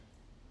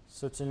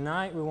So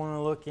tonight we want to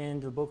look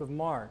into the book of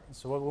Mark.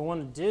 So what we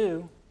want to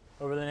do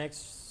over the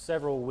next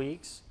several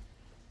weeks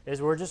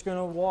is we're just going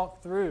to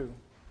walk through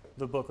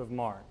the book of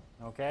Mark,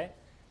 okay?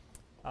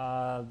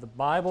 The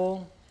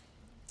Bible,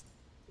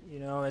 you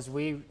know, as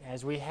we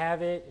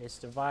have it, it's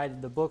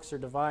divided. The books are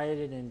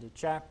divided into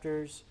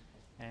chapters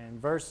and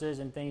verses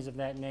and things of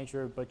that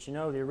nature. But you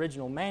know, the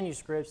original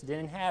manuscripts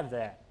didn't have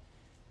that.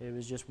 It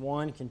was just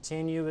one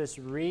continuous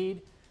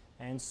read.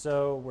 And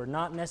so we're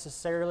not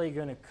necessarily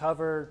going to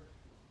cover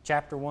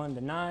chapter 1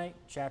 tonight,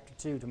 chapter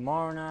 2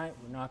 tomorrow night.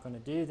 We're not going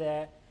to do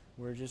that.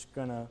 We're just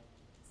going to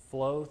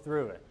flow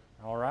through it.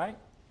 All right?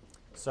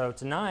 So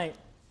tonight,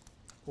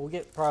 we'll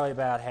get probably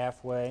about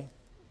halfway,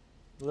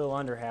 a little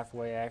under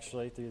halfway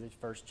actually, through the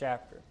first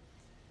chapter.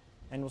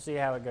 And we'll see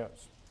how it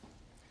goes.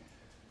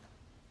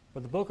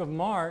 But the book of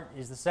Mark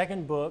is the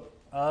second book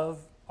of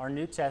our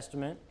New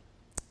Testament.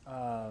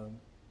 The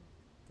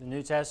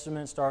New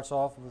Testament starts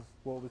off with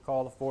what we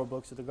call the four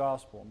books of the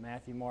gospel: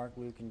 Matthew, Mark,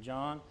 Luke, and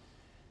John.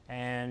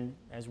 And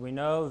as we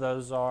know,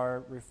 those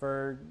are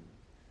referred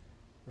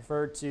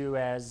to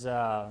as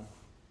the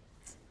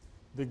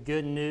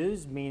good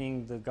news,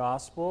 meaning the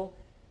gospel.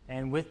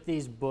 And with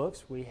these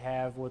books, we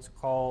have what's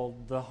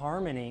called the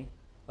harmony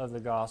of the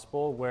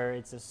gospel, where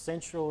it's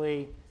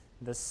essentially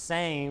the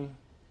same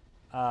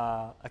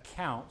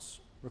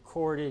accounts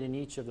recorded in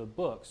each of the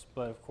books,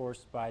 but of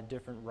course by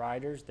different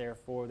writers.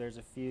 Therefore, there's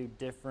a few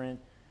different,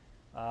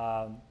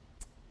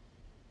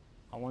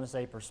 I want to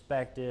say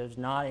perspectives,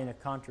 not in a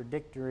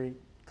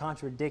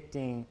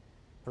contradicting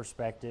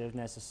perspective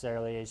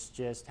necessarily. It's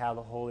just how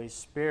the Holy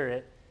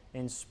Spirit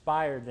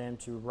inspired them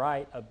to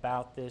write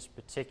about this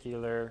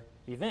particular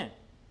event.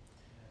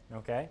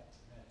 Okay?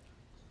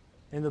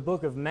 In the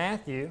book of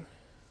Matthew,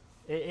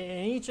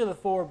 in each of the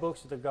four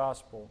books of the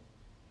gospel,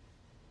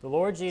 the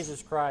Lord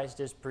Jesus Christ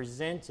is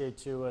presented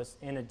to us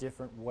in a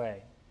different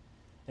way.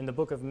 In the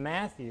book of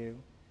Matthew,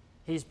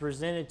 He's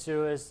presented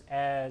to us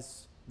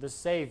as the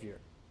Savior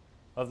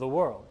of the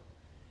world.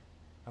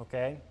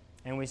 Okay?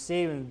 And we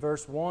see in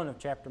verse 1 of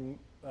chapter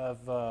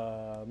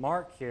of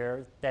Mark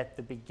here that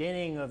the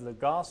beginning of the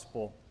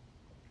gospel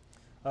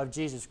of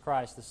Jesus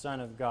Christ, the Son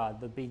of God,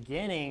 the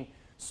beginning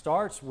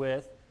starts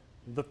with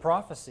the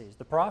prophecies,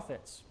 the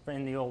prophets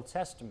in the Old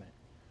Testament.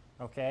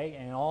 Okay?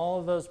 And all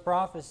of those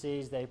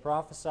prophecies, they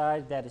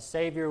prophesied that a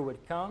Savior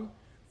would come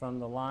from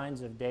the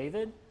lines of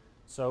David.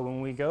 So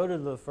when we go to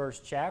the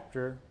first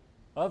chapter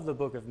of the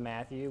book of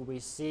Matthew, we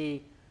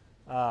see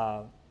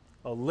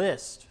a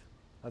list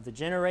of the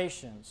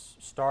generations,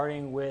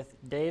 starting with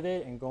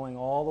David and going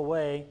all the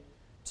way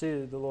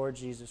to the Lord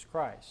Jesus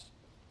Christ.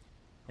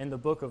 In the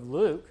book of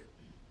Luke,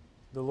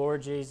 the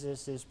Lord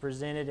Jesus is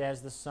presented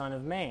as the Son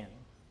of Man.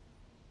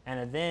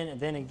 And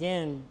then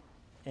again,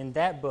 in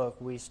that book,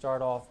 we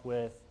start off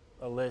with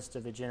a list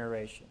of the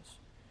generations.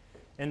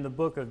 In the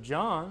book of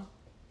John,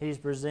 He's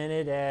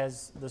presented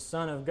as the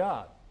Son of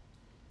God.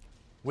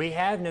 We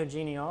have no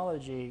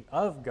genealogy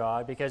of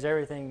God because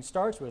everything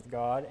starts with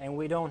God, and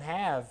we don't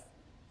have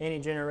any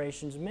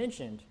generations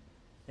mentioned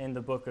in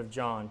the book of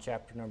John,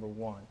 chapter number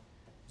 1.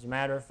 As a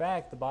matter of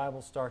fact, the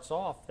Bible starts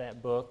off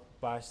that book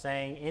by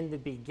saying, "In the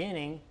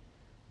beginning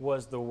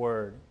was the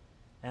Word,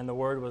 and the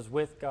Word was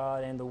with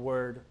God, and the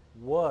Word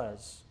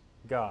was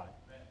God."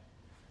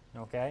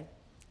 Okay?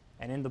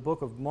 And in the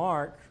book of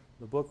Mark,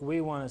 the book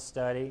we want to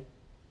study,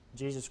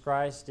 Jesus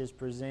Christ is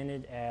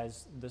presented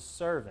as the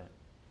servant.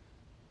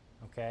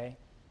 Okay?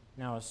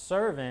 Now, a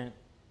servant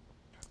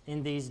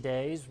in these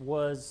days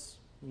was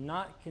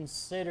not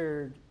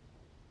considered,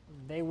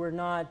 they were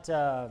not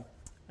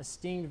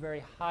esteemed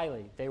very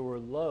highly. They were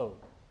low.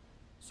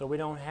 So we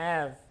don't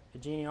have a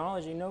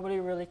genealogy. Nobody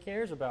really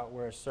cares about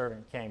where a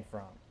servant came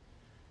from.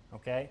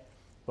 Okay?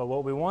 But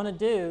what we want to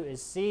do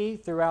is see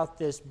throughout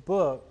this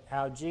book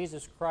how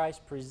Jesus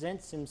Christ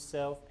presents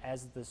Himself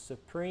as the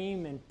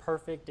supreme and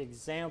perfect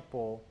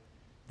example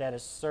that a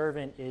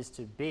servant is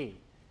to be.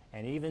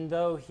 And even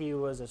though He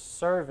was a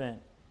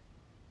servant,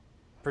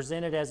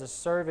 presented as a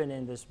servant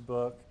in this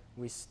book,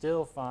 we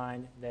still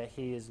find that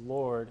He is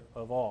Lord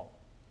of all.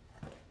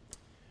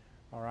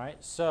 All right,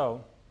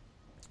 so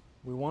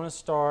we want to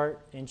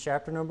start in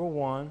chapter number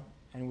 1,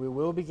 and we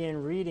will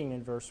begin reading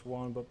in verse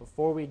 1. But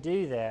before we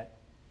do that,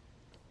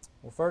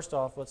 well, first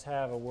off, let's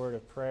have a word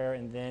of prayer,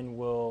 and then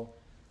we'll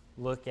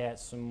look at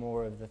some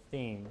more of the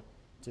theme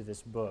to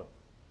this book.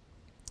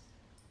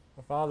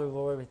 Well, Father,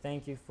 Lord, we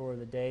thank You for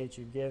the day that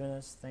You've given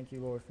us. Thank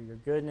You, Lord, for Your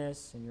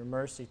goodness and Your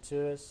mercy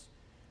to us.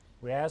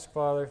 We ask,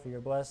 Father, for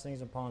Your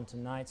blessings upon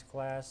tonight's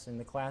class and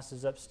the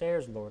classes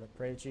upstairs, Lord. I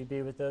pray that You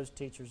be with those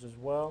teachers as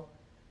well.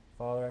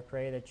 Father, I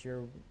pray that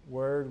Your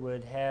word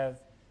would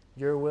have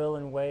Your will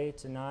and way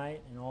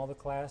tonight in all the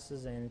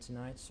classes and in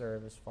tonight's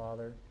service,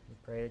 Father. We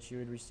pray that You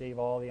would receive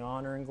all the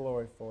honor and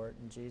glory for it.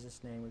 In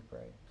Jesus' name we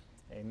pray.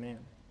 Amen.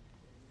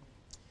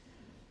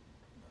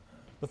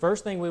 The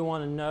first thing we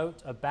want to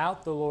note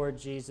about the Lord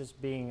Jesus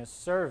being a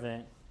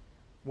servant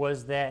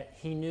was that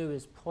He knew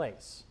His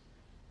place.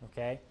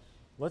 Okay?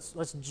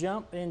 Let's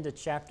jump into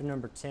chapter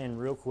number 10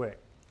 real quick.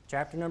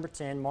 Chapter number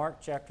 10, Mark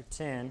chapter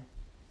 10.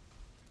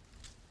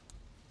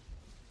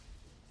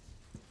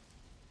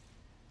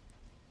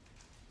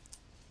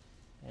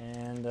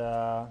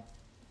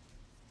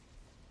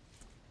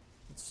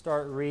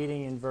 start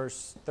reading in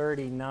verse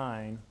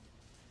 39.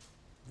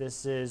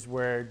 This is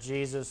where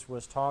Jesus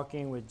was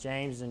talking with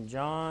James and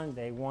John.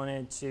 They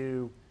wanted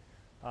to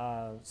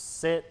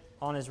sit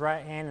on his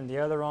right hand and the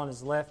other on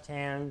his left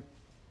hand.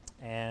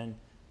 And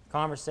the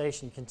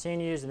conversation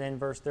continues. And then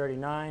verse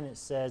 39, it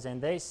says,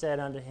 "And they said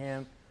unto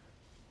him,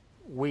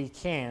 We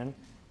can,"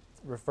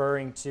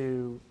 referring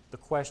to the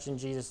question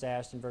Jesus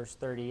asked in verse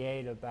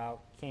 38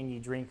 about, "Can ye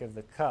drink of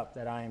the cup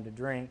that I am to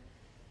drink?"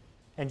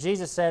 And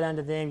Jesus said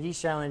unto them, "Ye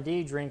shall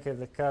indeed drink of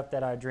the cup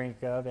that I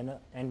drink of,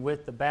 and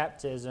with the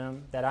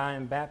baptism that I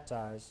am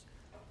baptized.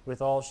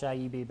 Withal shall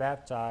ye be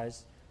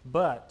baptized.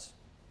 But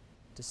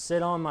to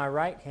sit on my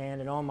right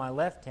hand and on my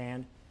left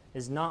hand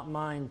is not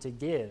mine to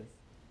give,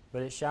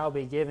 but it shall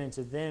be given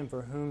to them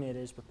for whom it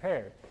is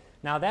prepared."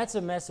 Now that's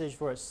a message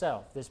for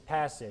itself, this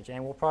passage,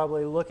 and we'll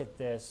probably look at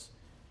this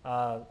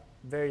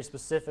very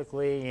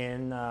specifically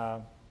in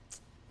a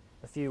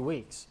few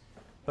weeks.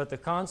 But the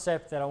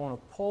concept that I want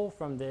to pull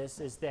from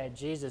this is that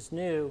Jesus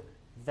knew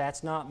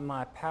that's not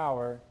my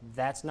power,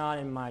 that's not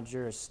in my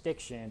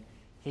jurisdiction.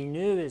 He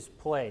knew his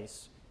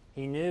place.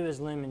 He knew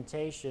his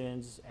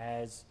limitations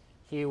as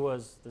he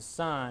was the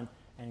Son,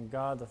 and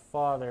God the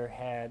Father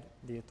had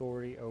the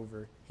authority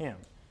over him.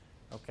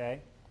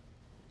 Okay?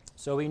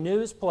 So he knew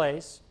his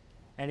place,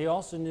 and he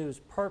also knew his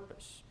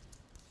purpose.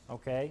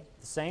 Okay?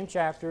 The same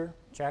chapter,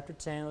 chapter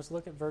 10, let's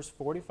look at verse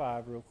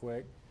 45 real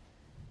quick.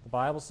 The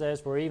Bible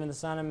says, "For even the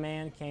Son of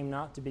Man came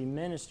not to be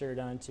ministered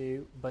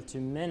unto, but to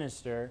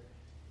minister,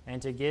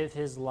 and to give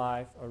his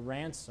life a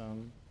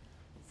ransom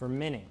for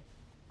many."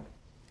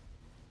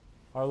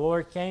 Our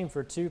Lord came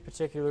for two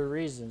particular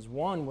reasons.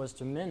 One was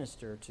to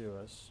minister to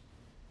us,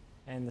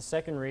 and the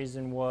second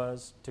reason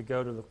was to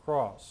go to the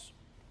cross.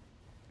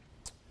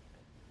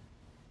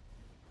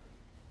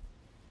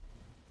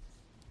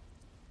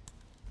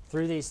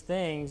 Through these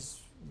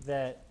things,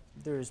 that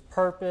there is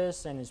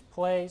purpose and his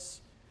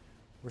place.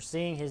 We're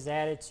seeing his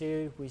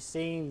attitude. We're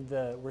seeing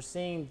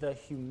the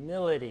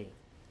humility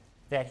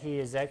that he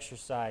is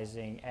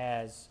exercising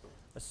as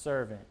a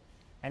servant.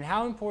 And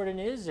how important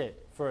is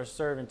it for a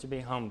servant to be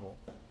humble?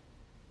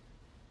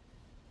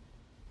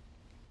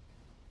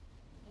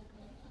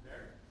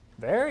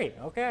 Very.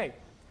 Okay.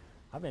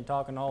 I've been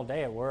talking all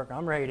day at work.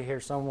 I'm ready to hear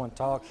someone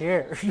talk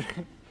here.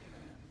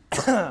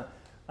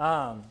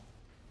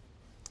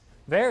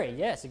 Very.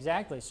 Yes,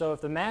 exactly. So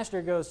if the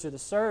master goes to the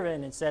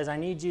servant and says, "I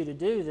need you to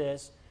do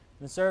this,"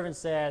 the servant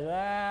says,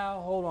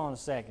 "Hold on a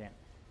second.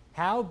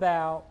 How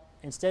about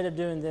instead of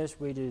doing this,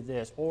 we do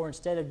this? Or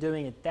instead of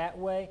doing it that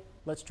way,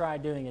 let's try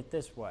doing it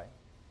this way."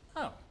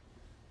 Oh,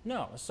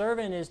 no. A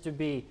servant is to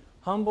be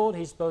humbled.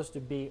 He's supposed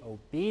to be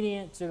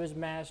obedient to his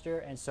master.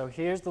 And so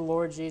here's the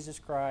Lord Jesus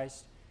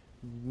Christ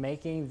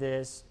making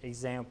this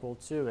example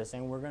to us.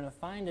 And we're going to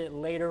find it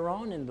later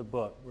on in the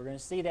book. We're going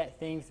to see that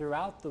theme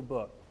throughout the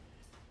book.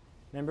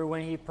 Remember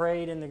when he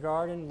prayed in the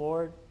garden,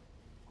 "Lord,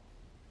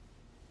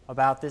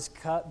 about this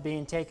cup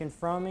being taken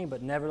from me,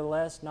 but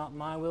nevertheless, not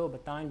my will,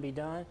 but thine be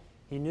done."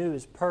 He knew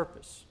his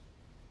purpose,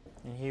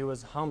 and he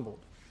was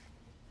humbled.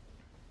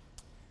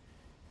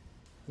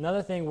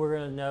 Another thing we're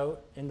going to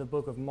note in the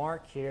book of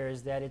Mark here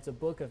is that it's a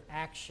book of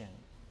action.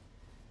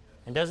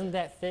 And doesn't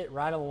that fit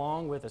right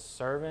along with a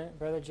servant,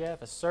 Brother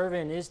Jeff? A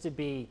servant is to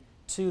be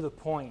to the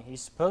point.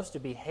 He's supposed to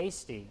be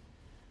hasty.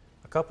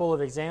 A couple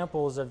of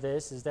examples of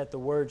this is that the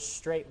word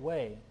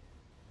straightway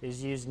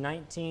is used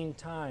 19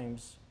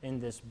 times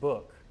in this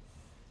book.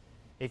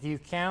 If you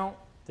count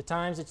the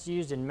times it's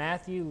used in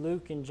Matthew,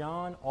 Luke, and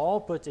John, all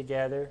put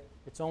together,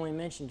 it's only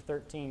mentioned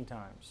 13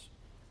 times.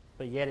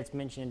 But yet it's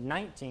mentioned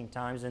 19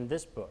 times in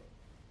this book.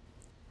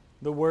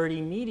 The word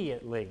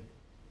immediately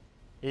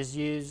is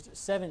used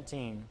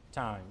 17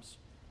 times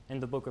in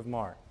the book of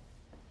Mark.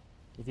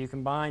 If you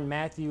combine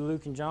Matthew,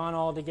 Luke, and John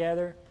all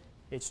together,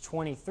 it's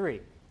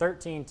 23.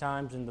 13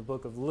 times in the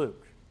book of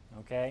Luke,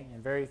 okay?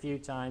 And very few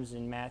times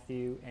in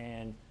Matthew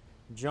and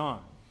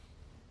John.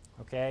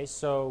 Okay,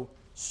 so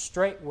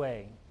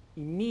straightway,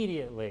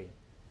 immediately,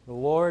 the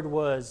Lord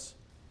was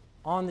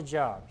on the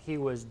job. He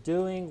was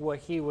doing what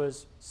he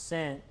was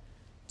sent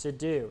to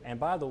do. And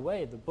by the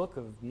way, the book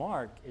of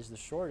Mark is the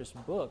shortest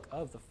book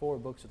of the 4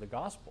 books of the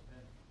gospel.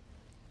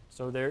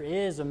 So there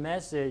is a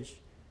message,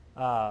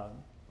 a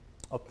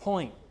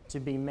point to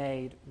be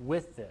made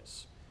with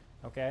this,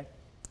 okay?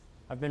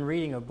 I've been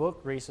reading a book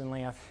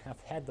recently.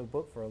 I've had the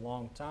book for a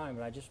long time,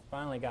 but I just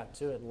finally got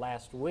to it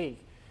last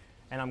week,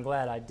 and I'm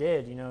glad I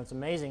did. You know, it's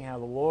amazing how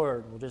the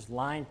Lord will just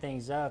line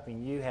things up,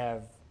 and you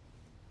have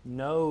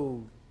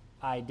no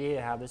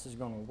idea how this is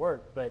going to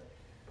work. But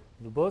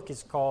the book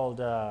is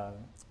called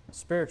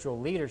Spiritual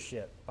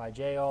Leadership by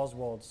J.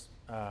 Oswald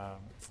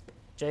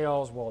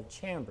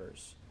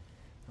Chambers.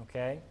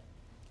 Okay?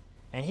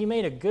 And he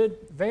made a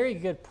very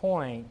good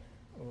point,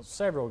 well,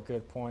 several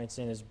good points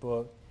in his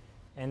book,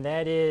 and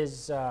that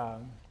is,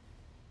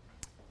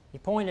 he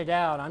pointed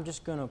out, I'm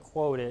just going to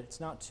quote it, it's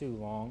not too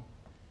long.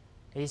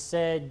 He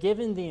said,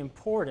 "Given the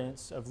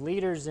importance of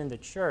leaders in the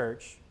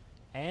church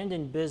and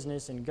in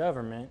business and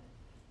government,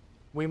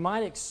 we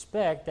might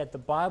expect that the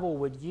Bible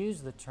would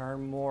use the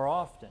term more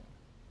often.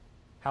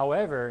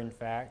 However, in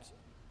fact,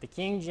 the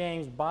King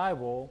James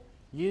Bible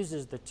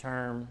uses the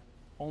term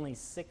only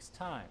 6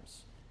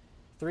 times.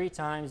 3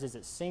 times is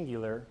it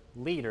singular,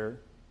 leader,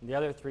 and the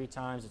other 3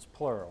 times it's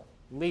plural,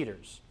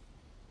 leaders.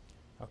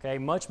 Okay,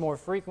 much more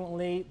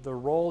frequently, the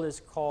role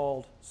is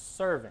called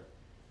servant.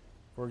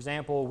 For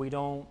example, we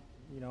don't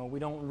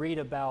read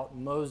about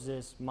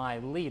Moses, my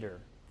leader,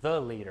 the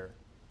leader.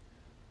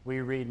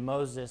 We read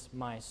Moses,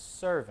 my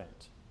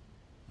servant.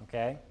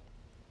 Okay?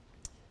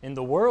 In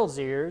the world's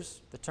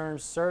ears, the term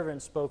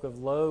servant spoke of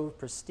low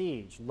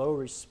prestige, low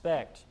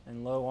respect,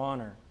 and low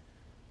honor.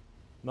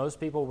 Most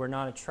people were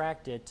not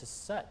attracted to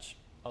such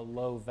a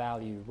low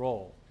value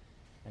role.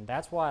 And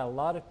that's why a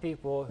lot of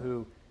people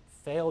who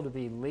fail to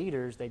be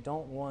leaders, they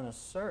don't want to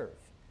serve.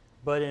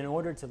 But in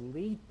order to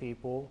lead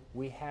people,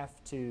 we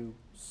have to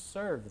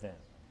serve them.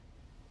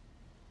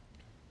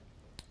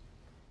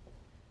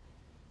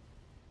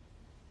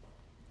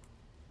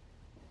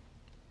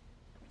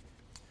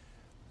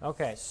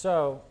 Okay,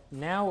 so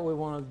now what we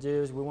want to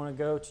do is we want to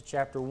go to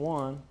chapter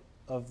 1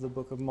 of the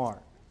book of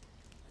Mark.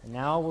 And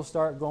now we'll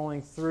start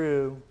going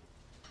through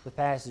the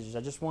passages.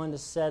 I just wanted to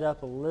set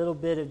up a little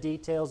bit of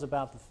details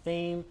about the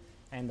theme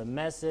and the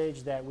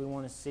message that we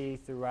want to see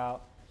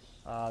throughout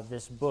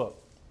this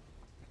book.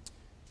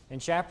 In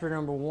chapter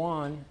number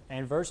 1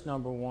 and verse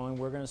number 1,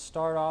 we're going to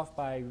start off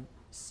by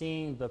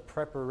seeing the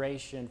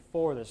preparation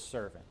for the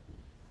servant.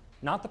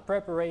 Not the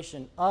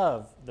preparation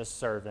of the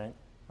servant.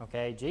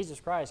 Okay,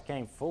 Jesus Christ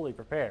came fully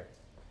prepared.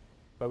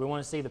 But we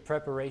want to see the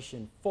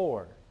preparation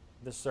for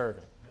the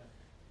servant.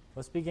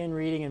 Let's begin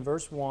reading in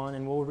verse 1,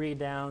 and we'll read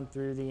down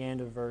through the end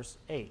of verse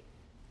 8.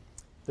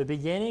 The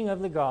beginning of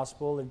the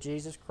gospel of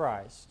Jesus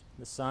Christ,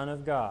 the Son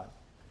of God,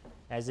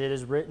 as it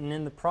is written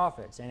in the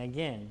prophets. And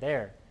again,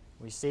 there,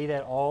 we see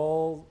that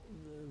all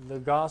the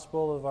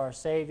gospel of our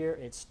Savior,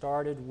 it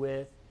started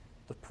with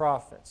the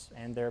prophets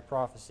and their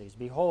prophecies.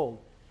 Behold,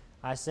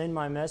 I send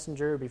my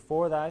messenger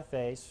before thy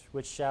face,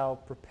 which shall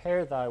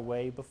prepare thy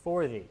way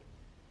before thee.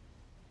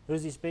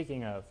 Who's he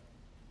speaking of?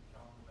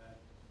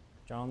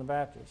 John the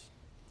Baptist.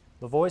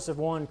 The voice of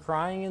one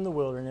crying in the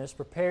wilderness,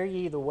 prepare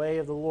ye the way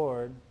of the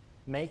Lord,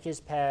 make his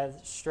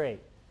path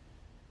straight.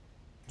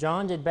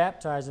 John did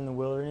baptize in the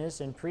wilderness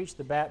and preached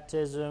the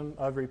baptism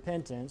of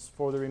repentance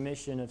for the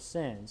remission of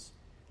sins.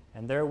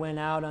 And there went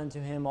out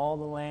unto him all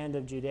the land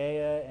of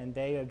Judea and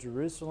they of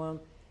Jerusalem,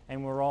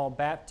 and were all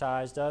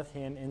baptized of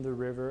him in the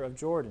river of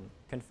Jordan,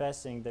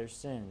 confessing their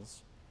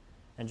sins.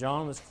 And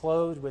John was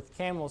clothed with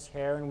camel's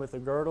hair and with a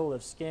girdle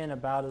of skin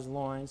about his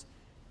loins,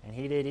 and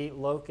he did eat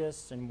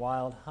locusts and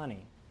wild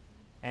honey,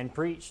 and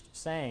preached,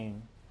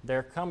 saying,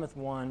 There cometh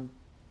one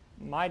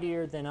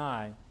mightier than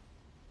I,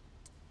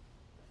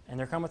 and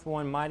there cometh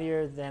one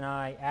mightier than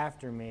I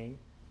after me,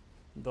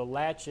 the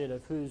latchet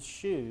of whose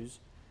shoes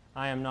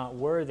I am not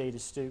worthy to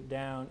stoop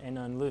down and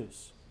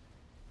unloose.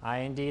 I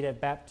indeed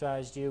have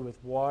baptized you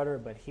with water,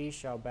 but he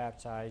shall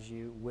baptize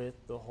you with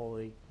the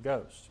Holy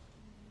Ghost.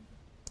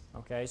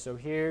 Okay, so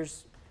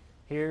here's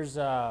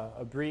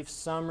a brief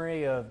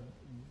summary of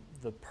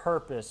the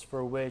purpose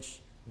for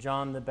which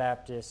John the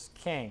Baptist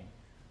came.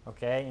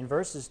 Okay, in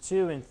verses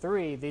 2 and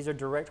 3, these are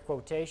direct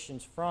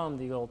quotations from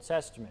the Old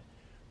Testament.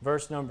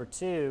 Verse number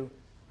 2,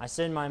 I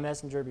send my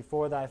messenger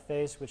before thy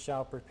face, which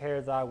shall prepare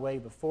thy way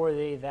before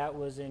thee. That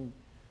was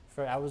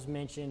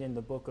mentioned in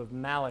the book of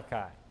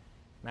Malachi.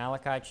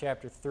 Malachi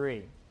chapter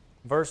 3.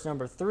 Verse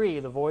number 3,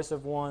 the voice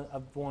of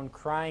one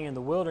crying in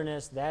the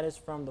wilderness, that is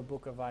from the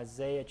book of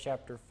Isaiah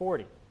chapter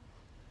 40.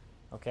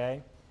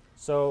 Okay?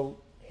 So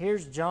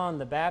here's John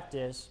the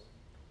Baptist,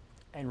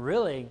 and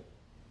really,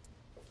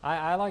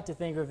 I like to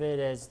think of it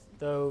as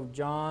though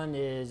John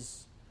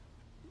is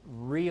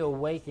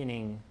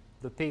reawakening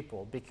the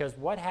people, because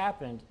what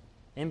happened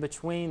in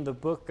between the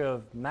book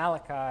of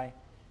Malachi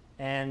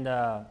and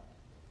the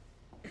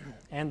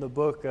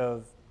book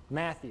of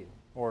Matthew,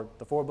 or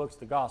the 4 books of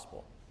the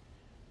gospel,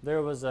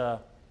 there was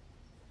a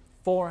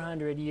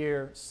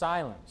 400-year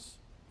silence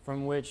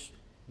from which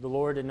the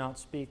Lord did not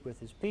speak with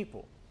his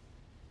people.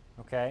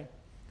 Okay?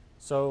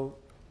 So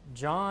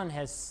John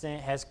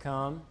has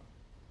come,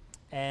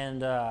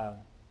 and the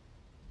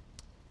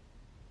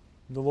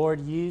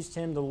Lord used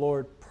him, the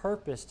Lord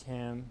purposed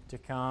him to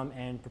come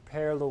and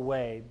prepare the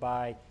way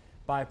by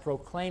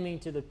proclaiming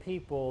to the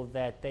people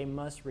that they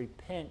must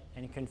repent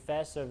and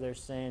confess of their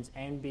sins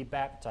and be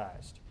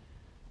baptized.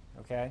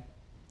 Okay?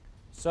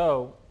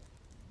 So,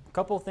 a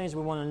couple of things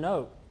we want to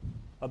note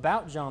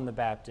about John the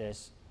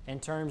Baptist in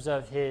terms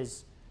of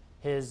his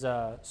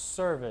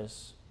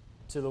service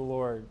to the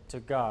Lord, to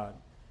God.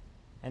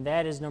 And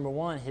that is, number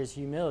 1, his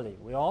humility.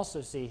 We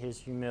also see his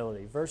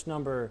humility. Verse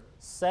number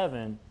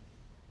 7,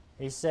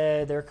 he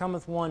said, There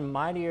cometh one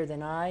mightier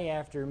than I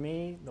after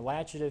me, the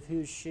latchet of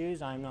whose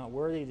shoes I am not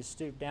worthy to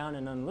stoop down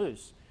and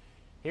unloose.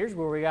 Here's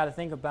where we got to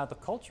think about the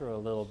culture a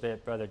little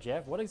bit, Brother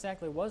Jeff. What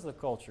exactly was the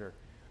culture?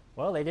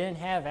 Well, they didn't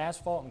have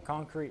asphalt and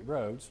concrete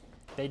roads.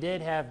 They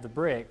did have the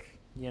brick,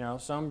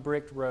 some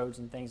bricked roads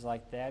and things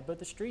like that, but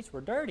the streets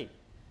were dirty.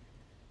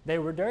 They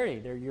were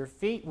dirty. Your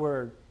feet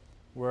were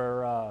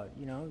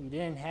you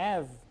didn't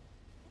have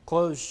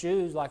closed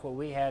shoes like what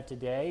we have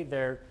today.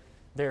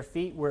 Their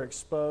feet were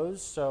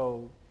exposed,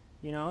 so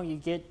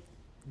you get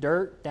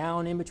dirt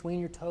down in between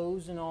your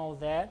toes and all of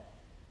that.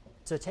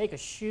 To take a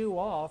shoe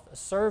off,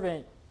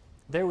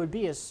 there would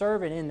be a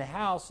servant in the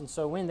house, and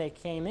so when they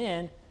came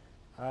in,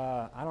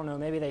 I don't know,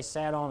 maybe they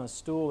sat on a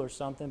stool or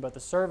something, but the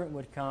servant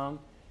would come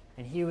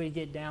and he would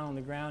get down on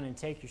the ground and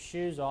take your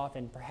shoes off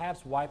and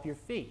perhaps wipe your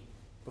feet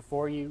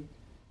before you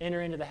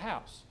enter into the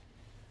house.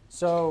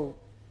 So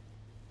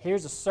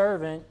here's a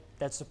servant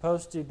that's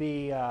supposed to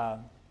be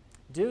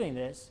doing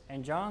this,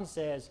 and John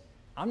says,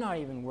 I'm not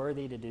even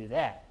worthy to do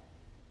that.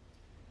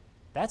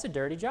 That's a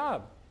dirty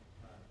job.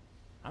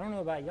 I don't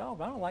know about y'all,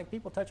 but I don't like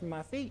people touching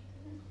my feet.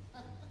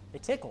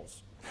 It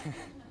tickles.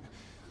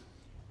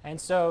 And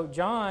so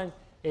John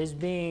is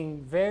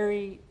being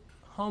very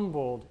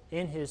humbled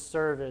in his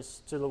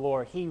service to the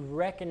Lord. He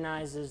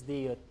recognizes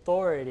the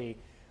authority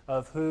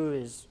of who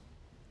is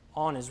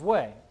on his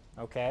way,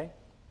 okay?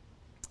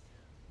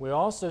 We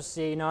also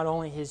see not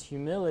only his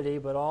humility,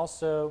 but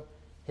also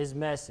his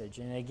message.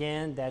 And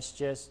again, that's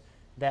just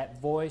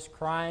that voice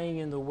crying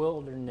in the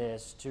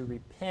wilderness to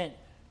repent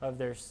of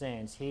their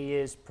sins. He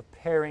is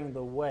preparing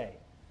the way.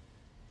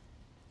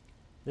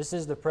 This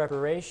is the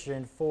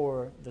preparation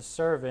for the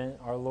servant,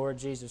 our Lord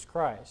Jesus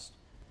Christ.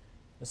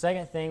 The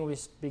second thing we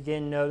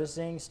begin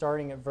noticing,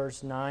 starting at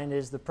verse 9,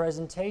 is the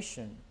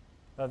presentation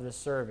of the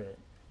servant.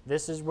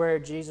 This is where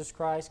Jesus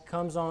Christ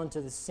comes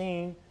onto the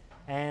scene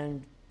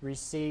and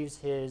receives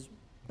his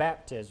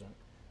baptism.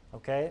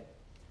 Okay?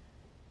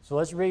 So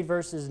let's read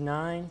verses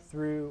 9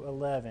 through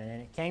 11.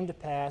 And it came to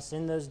pass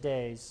in those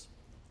days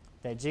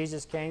that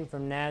Jesus came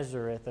from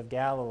Nazareth of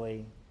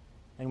Galilee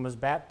and was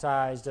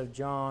baptized of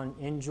John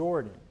in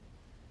Jordan.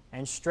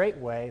 And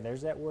straightway,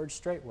 there's that word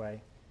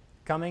straightway,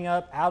 coming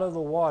up out of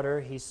the water,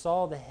 he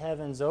saw the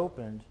heavens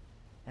opened,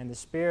 and the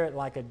Spirit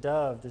like a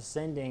dove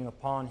descending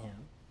upon him.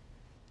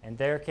 And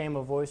there came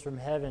a voice from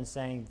heaven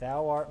saying,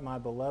 Thou art my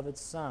beloved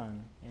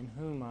Son, in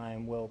whom I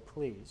am well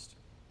pleased.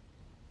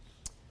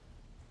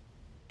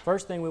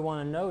 First thing we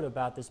want to note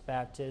about this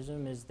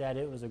baptism is that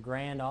it was a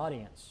grand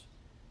audience.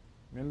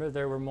 Remember,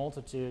 there were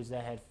multitudes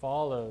that had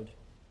followed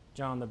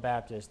John the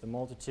Baptist. The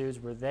multitudes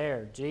were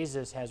there.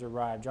 Jesus has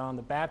arrived. John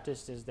the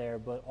Baptist is there.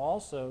 But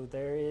also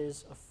there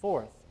is a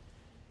fourth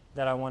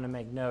that I want to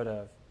make note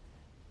of.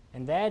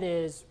 And that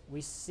is,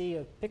 we see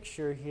a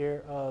picture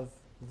here of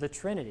the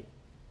Trinity.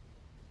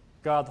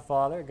 God the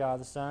Father, God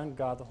the Son,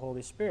 God the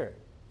Holy Spirit.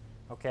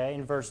 Okay,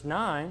 in verse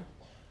 9,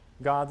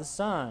 God the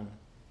Son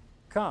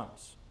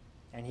comes,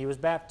 and he was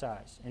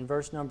baptized. In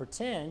verse number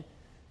 10,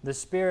 the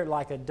Spirit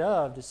like a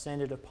dove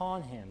descended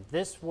upon him.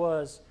 This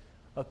was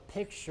a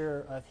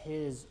picture of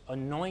his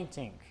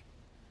anointing.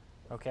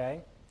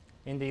 Okay?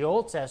 In the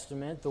Old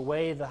Testament, the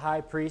way the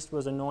high priest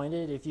was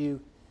anointed, if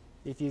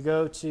you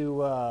go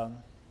to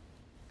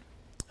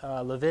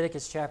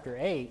Leviticus chapter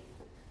 8,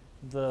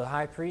 the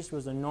high priest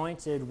was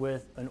anointed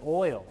with an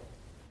oil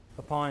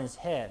upon his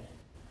head.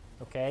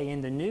 Okay?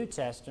 In the New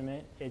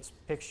Testament, it's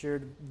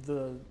pictured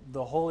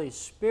the Holy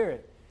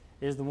Spirit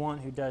is the one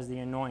who does the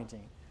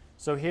anointing.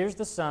 So here's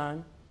the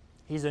Son.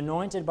 He's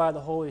anointed by the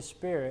Holy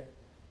Spirit,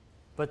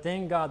 but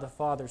then God the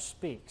Father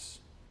speaks.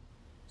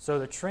 So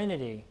the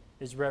Trinity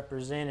is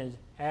represented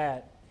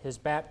at his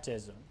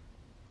baptism.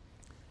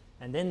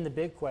 And then the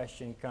big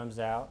question comes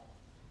out,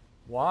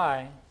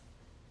 why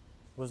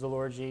was the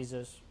Lord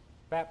Jesus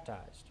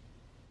baptized?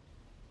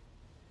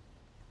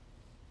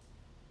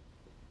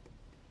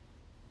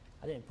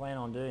 I didn't plan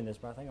on doing this,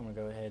 but I think I'm going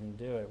to go ahead and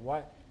do it.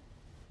 Why?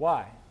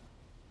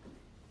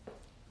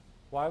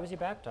 Why was he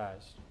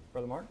baptized,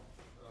 Brother Mark?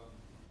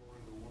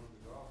 According to one of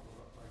the Gospels,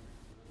 I think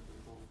it's to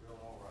fulfill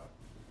all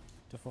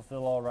righteousness. To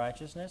fulfill all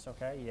righteousness,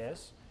 okay,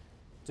 yes.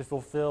 To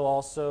fulfill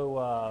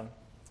also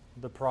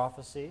the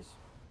prophecies,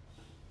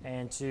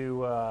 and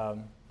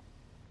to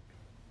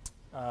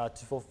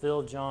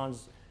fulfill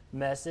John's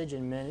message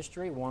and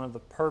ministry. One of the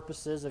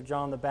purposes of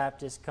John the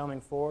Baptist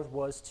coming forth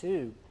was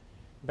to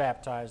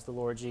baptize the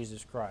Lord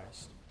Jesus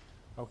Christ.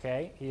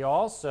 Okay, he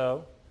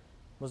also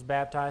was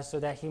baptized so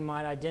that he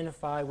might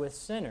identify with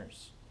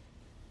sinners.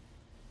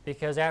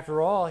 Because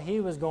after all, he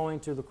was going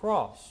to the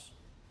cross.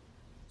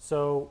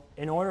 So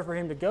in order for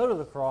him to go to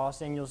the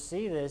cross, and you'll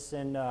see this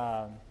in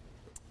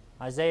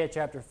Isaiah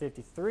chapter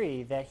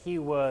 53, that he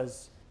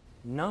was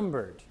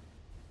numbered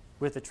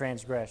with the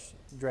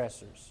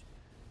transgressors.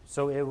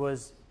 So it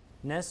was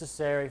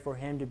necessary for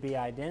him to be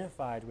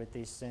identified with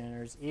these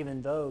sinners,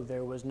 even though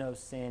there was no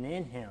sin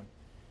in him.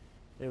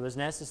 It was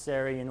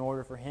necessary in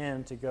order for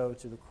him to go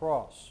to the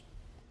cross.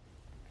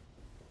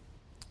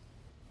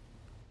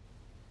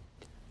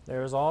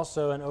 There is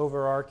also an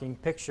overarching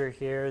picture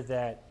here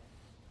that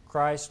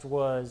Christ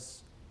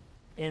was,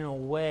 in a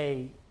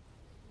way,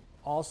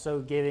 also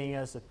giving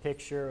us a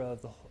picture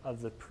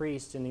of the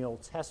priest in the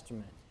Old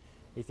Testament.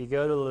 If you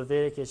go to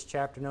Leviticus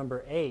chapter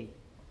number 8,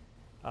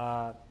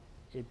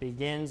 it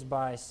begins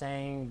by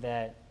saying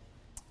that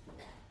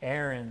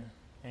Aaron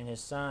and his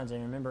sons,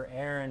 and remember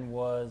Aaron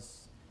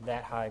was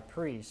that high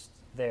priest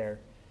there,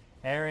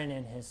 Aaron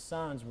and his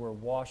sons were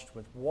washed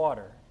with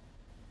water.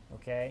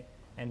 Okay?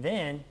 And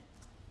then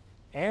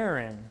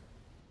Aaron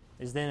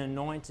is then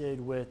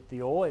anointed with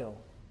the oil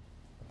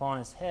upon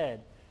his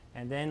head.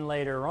 And then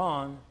later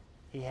on,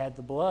 he had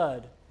the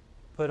blood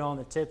put on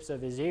the tips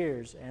of his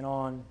ears and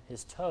on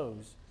his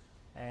toes,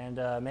 and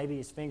maybe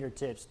his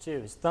fingertips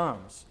too, his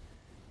thumbs.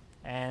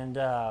 And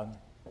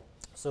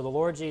so the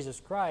Lord Jesus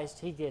Christ,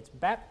 he gets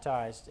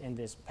baptized in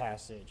this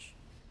passage.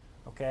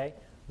 Okay?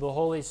 The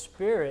Holy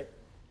Spirit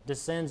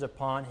descends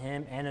upon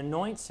him and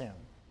anoints him.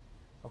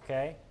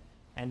 Okay?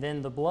 And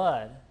then the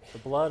blood,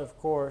 of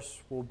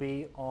course, will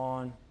be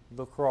on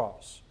the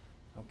cross.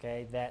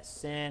 Okay? That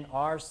sin,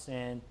 our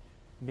sin,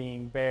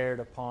 being bared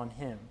upon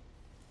him.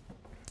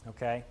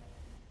 Okay?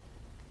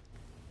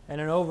 And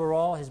then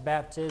overall, his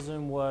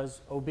baptism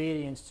was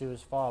obedience to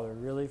his Father,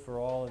 really for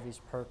all of these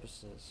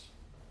purposes.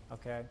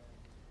 Okay?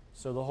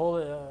 So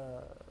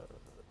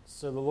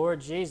the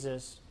Lord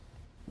Jesus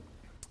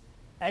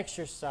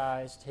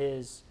exercised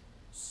his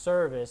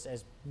service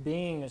as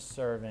being a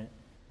servant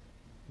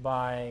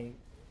by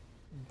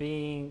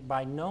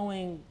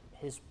knowing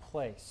his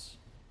place,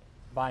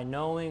 by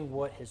knowing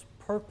what his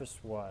purpose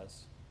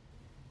was,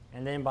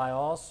 and then by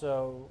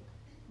also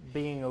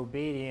being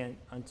obedient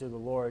unto the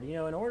Lord. You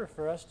know, in order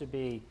for us to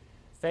be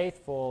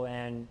faithful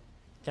and,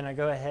 can I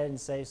go ahead and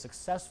say,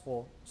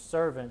 successful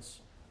servants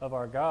of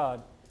our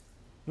God,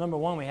 number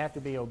one, we have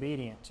to be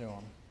obedient to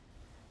him.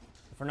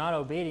 If we're not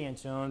obedient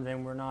to him,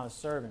 then we're not a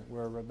servant.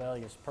 We're a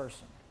rebellious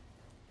person.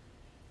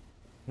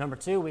 Number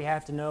two, we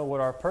have to know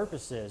what our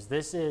purpose is.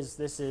 This is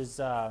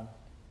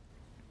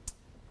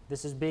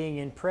being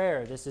in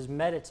prayer. This is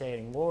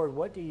meditating. Lord,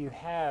 what do you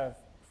have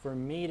for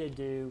me to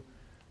do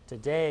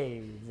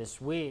today, this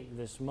week,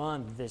 this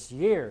month, this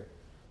year?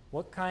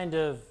 What kind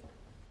of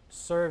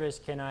service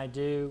can I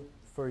do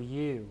for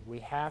you? We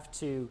have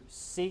to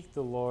seek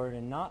the Lord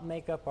and not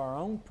make up our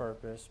own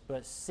purpose,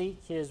 but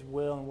seek his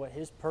will and what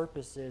his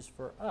purpose is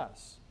for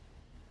us.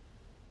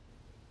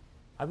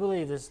 I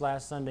believe this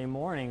last Sunday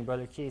morning,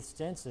 Brother Keith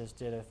Stensis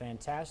did a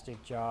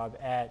fantastic job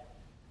at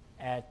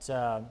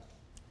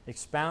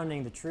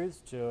expounding the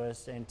truth to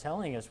us and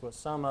telling us what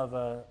some of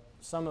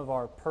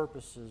our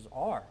purposes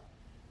are.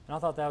 And I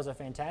thought that was a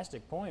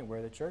fantastic point,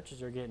 where the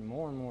churches are getting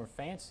more and more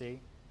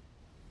fancy,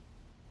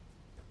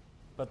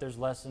 but there's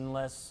less and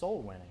less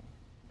soul winning.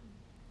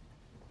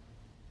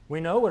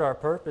 We know what our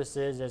purpose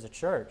is as a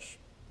church,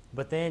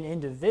 but then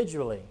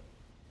individually,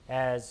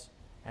 as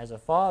a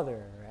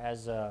father,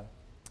 as a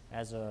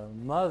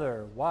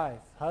mother, wife,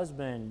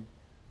 husband,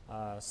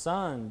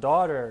 son,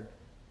 daughter,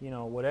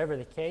 whatever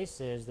the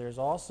case is, there's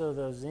also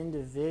those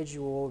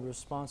individual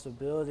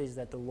responsibilities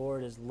that the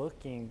Lord is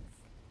looking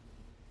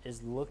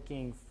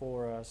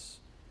for us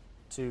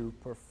to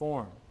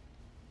perform.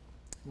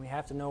 We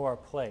have to know our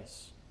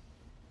place.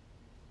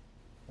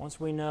 Once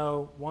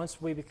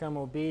we become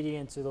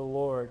obedient to the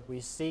Lord, we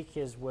seek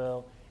his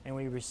will, and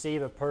we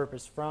receive a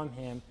purpose from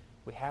him,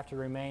 we have to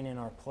remain in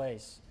our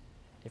place.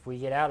 If we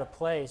get out of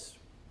place,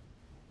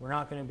 we're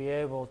not going to be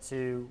able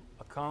to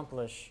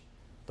accomplish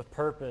the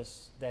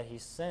purpose that he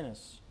sent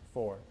us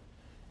for.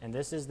 And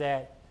this is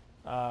that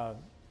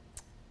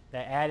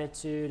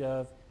attitude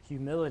of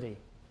humility.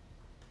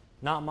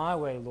 Not my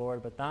way,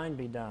 Lord, but thine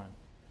be done.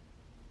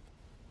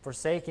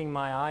 Forsaking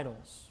my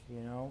idols,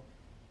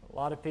 A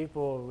lot of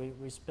people,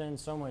 we spend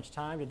so much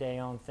time today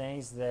on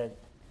things that,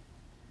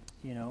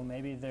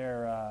 maybe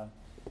they're,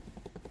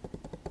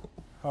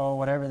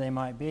 whatever they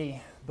might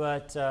be.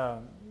 But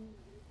a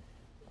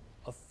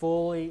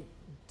fully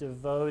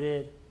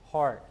devoted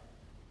heart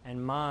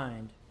and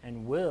mind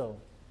and will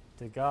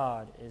to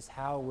God is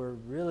how we're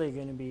really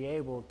going to be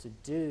able to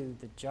do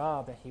the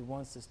job that he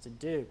wants us to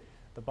do.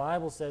 The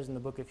Bible says in the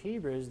book of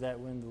Hebrews that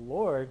when the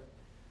Lord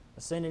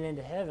ascended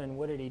into heaven,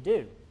 what did he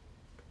do?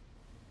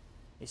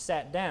 He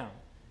sat down.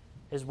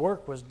 His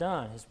work was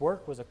done. His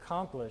work was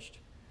accomplished.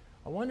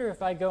 I wonder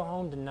if I go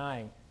home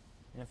tonight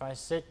and if I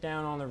sit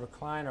down on the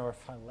recliner, or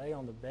if I lay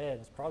on the bed,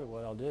 that's probably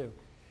what I'll do.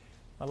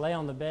 If I lay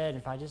on the bed,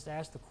 if I just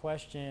ask the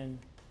question,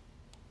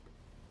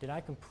 did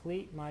I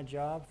complete my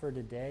job for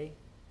today?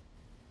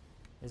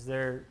 Is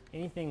there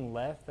anything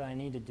left that I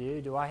need to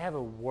do? Do I have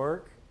a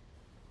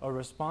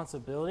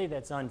responsibility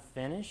that's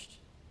unfinished?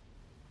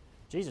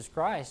 Jesus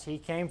Christ, he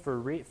came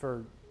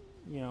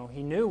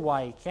he knew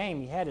why he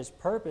came. He had his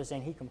purpose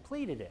and he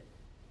completed it.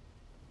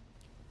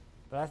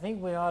 But I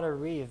think we ought to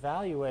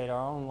reevaluate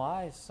our own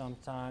lives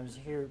sometimes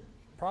here,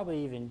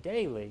 probably even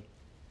daily,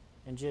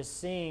 and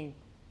just seeing,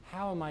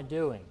 how am I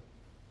doing?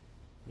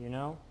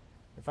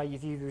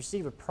 If you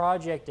receive a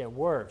project at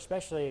work,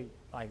 especially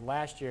like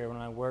last year when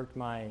I worked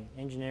my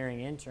engineering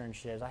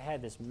internships, I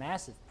had this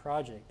massive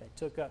project that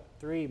took up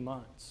 3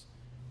 months,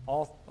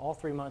 all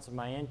 3 months of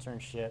my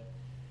internship.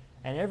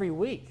 And every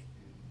week,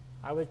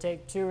 I would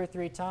take 2 or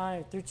 3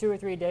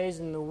 days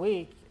in the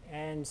week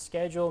and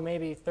schedule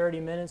maybe 30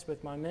 minutes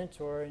with my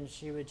mentor, and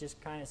she would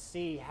just kind of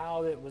see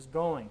how it was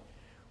going.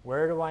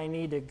 Where do I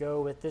need to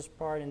go with this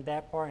part and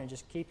that part, and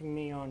just keeping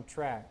me on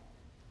track.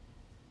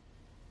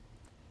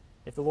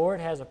 If the Lord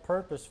has a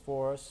purpose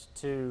for us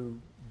to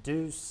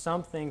do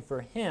something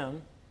for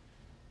him,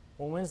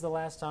 Well, when's the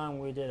last time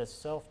we did a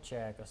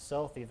self-check, a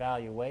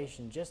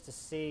self-evaluation, just to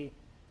see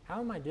how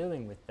am I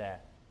doing with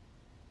that?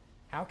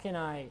 What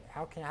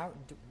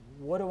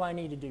do I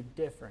need to do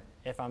different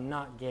if I'm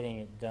not getting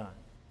it done?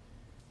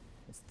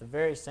 It's the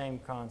very same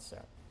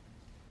concept.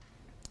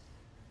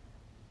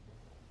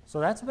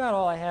 So that's about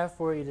all I have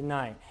for you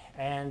tonight.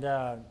 And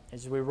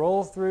as we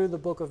roll through the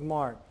book of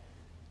Mark,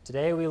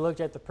 today we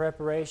looked at the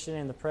preparation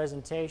and the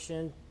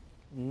presentation.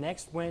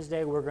 Next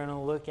Wednesday we're going to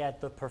look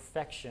at the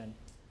perfection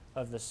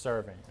of the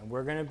servant. And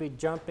we're going to be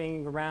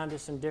jumping around to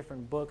some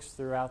different books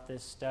throughout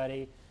this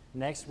study.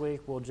 Next week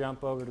we'll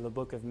jump over to the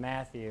book of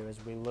Matthew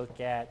as we look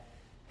at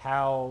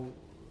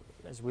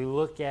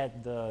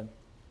the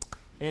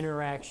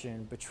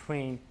interaction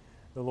between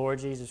the Lord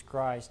Jesus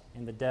Christ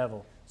and the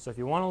devil. So if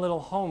you want a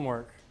little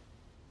homework,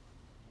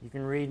 you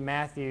can read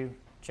Matthew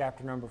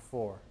chapter number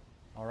 4.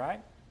 All right?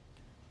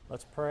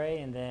 Let's pray,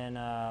 and then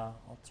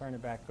I'll turn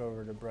it back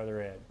over to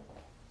Brother Ed.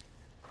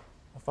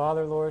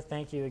 Father, Lord,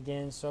 thank you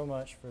again so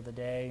much for the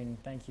day,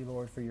 and thank you,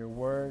 Lord, for your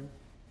word.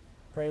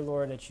 Pray,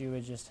 Lord, that you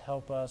would just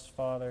help us,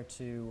 Father,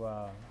 to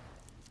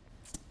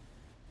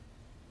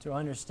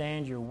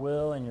understand your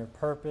will and your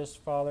purpose,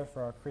 Father,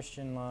 for our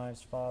Christian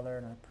lives, Father.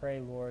 And I pray,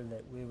 Lord,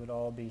 that we would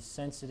all be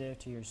sensitive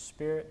to your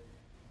Spirit,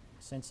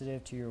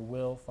 sensitive to your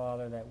will,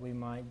 Father, that we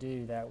might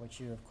do that which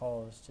you have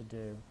called us to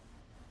do.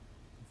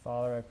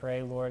 Father, I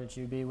pray, Lord, that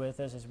you be with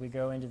us as we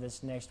go into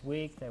this next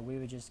week, that we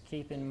would just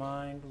keep in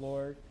mind,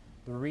 Lord,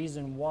 the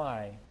reason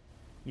why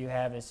you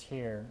have us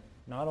here,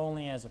 not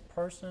only as a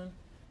person,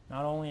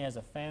 not only as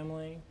a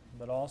family,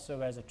 but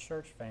also as a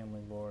church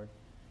family, Lord.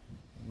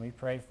 And we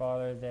pray,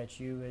 Father, that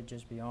you would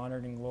just be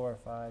honored and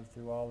glorified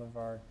through all of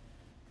our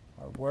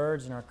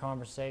words and our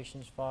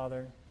conversations, Father.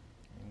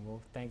 And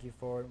we'll thank you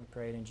for it. We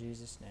pray it in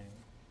Jesus' name.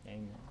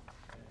 Amen.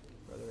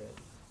 Brother Ed.